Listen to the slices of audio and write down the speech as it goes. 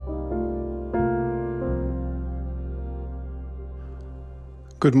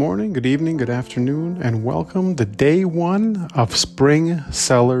Good morning, good evening, good afternoon, and welcome to day one of Spring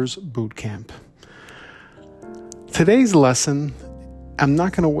Sellers Bootcamp. Today's lesson, I'm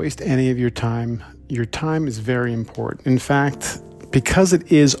not going to waste any of your time. Your time is very important. In fact, because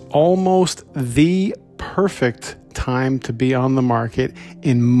it is almost the perfect time to be on the market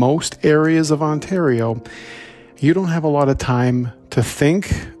in most areas of Ontario, you don't have a lot of time to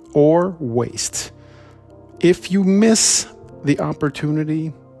think or waste. If you miss the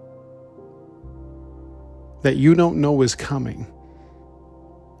opportunity that you don't know is coming,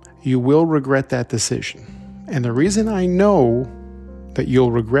 you will regret that decision. And the reason I know that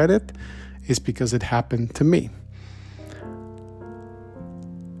you'll regret it is because it happened to me.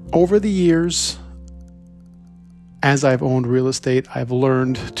 Over the years, as I've owned real estate, I've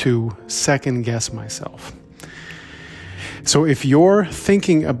learned to second guess myself. So if you're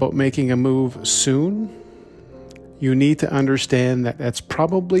thinking about making a move soon, you need to understand that that's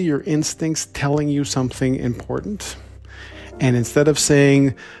probably your instincts telling you something important. And instead of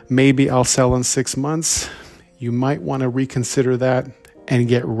saying, maybe I'll sell in 6 months, you might want to reconsider that and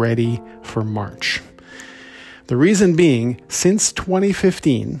get ready for March. The reason being, since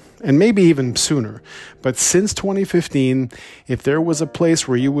 2015, and maybe even sooner, but since 2015, if there was a place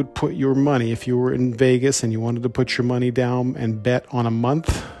where you would put your money, if you were in Vegas and you wanted to put your money down and bet on a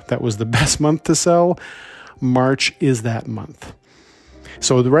month that was the best month to sell, March is that month.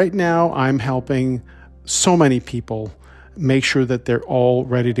 So right now I'm helping so many people make sure that they're all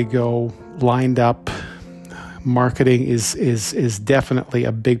ready to go, lined up. Marketing is definitely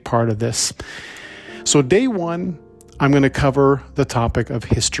a big part of this. So day one, I'm going to cover the topic of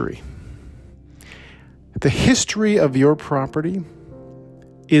history. The history of your property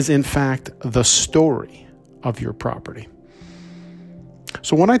is in fact the story of your property.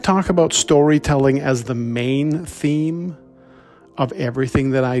 So when I talk about storytelling as the main theme of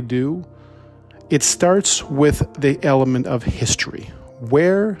everything that I do, it starts with the element of history.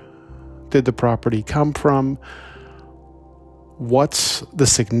 Where did the property come from? What's the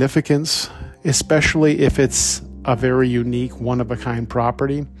significance, especially if it's a very unique, one-of-a-kind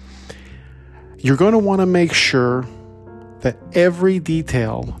property? You're going to want to make sure that every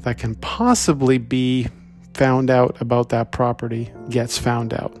detail that can possibly be found out about that property gets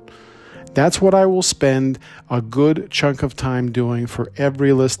found out. That's what I will spend a good chunk of time doing for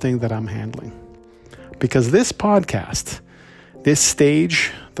every listing that I'm handling. Because this podcast, this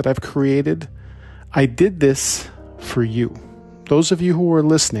stage that I've created, I did this for you. Those of you who are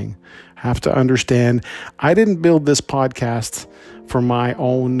listening have to understand, I didn't build this podcast for my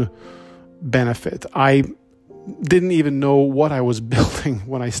own benefit. I didn't even know what I was building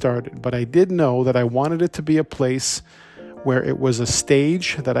when I started, but I did know that I wanted it to be a place where it was a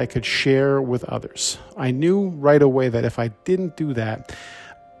stage that I could share with others. I knew right away that if I didn't do that,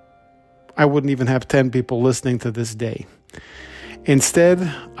 I wouldn't even have 10 people listening to this day.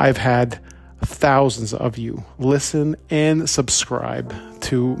 Instead, I've had thousands of you listen and subscribe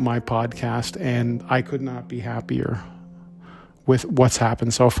to my podcast, and I could not be happier with what's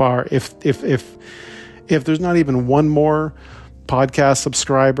happened so far. If there's not even one more podcast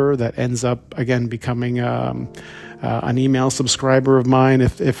subscriber that ends up again becoming an email subscriber of mine,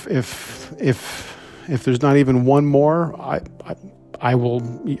 if there's not even one more,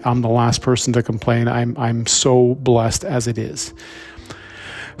 I'm the last person to complain. I'm so blessed as it is.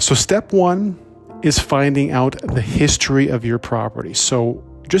 So step one is finding out the history of your property. So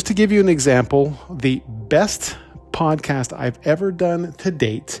just to give you an example, the best podcast I've ever done to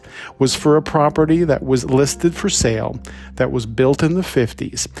date was for a property that was listed for sale that was built in the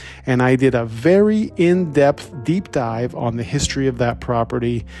 50s. And I did a very in-depth deep dive on the history of that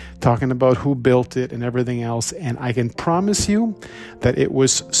property, talking about who built it and everything else. And I can promise you that it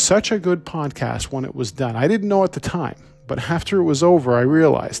was such a good podcast when it was done. I didn't know at the time, but after it was over, I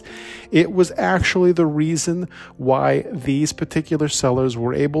realized it was actually the reason why these particular sellers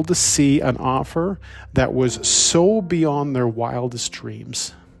were able to see an offer that was so beyond their wildest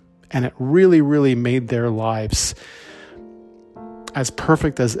dreams. And it really, really made their lives as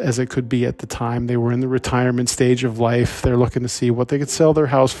perfect as it could be at the time. They were in the retirement stage of life. They're looking to see what they could sell their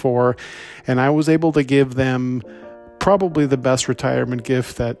house for. And I was able to give them probably the best retirement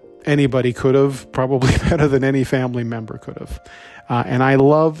gift that anybody could have, probably better than any family member could have. And I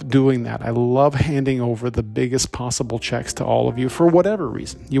love doing that. I love handing over the biggest possible checks to all of you for whatever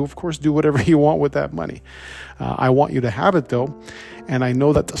reason. You, of course, do whatever you want with that money. I want you to have it, though. And I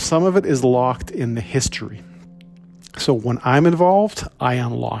know that some of it is locked in the history. So when I'm involved, I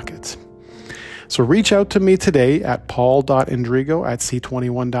unlock it. So reach out to me today at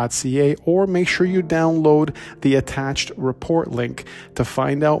paul.indrigo@c21.ca, or make sure you download the attached report link to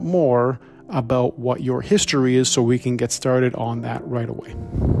find out more about what your history is so we can get started on that right away.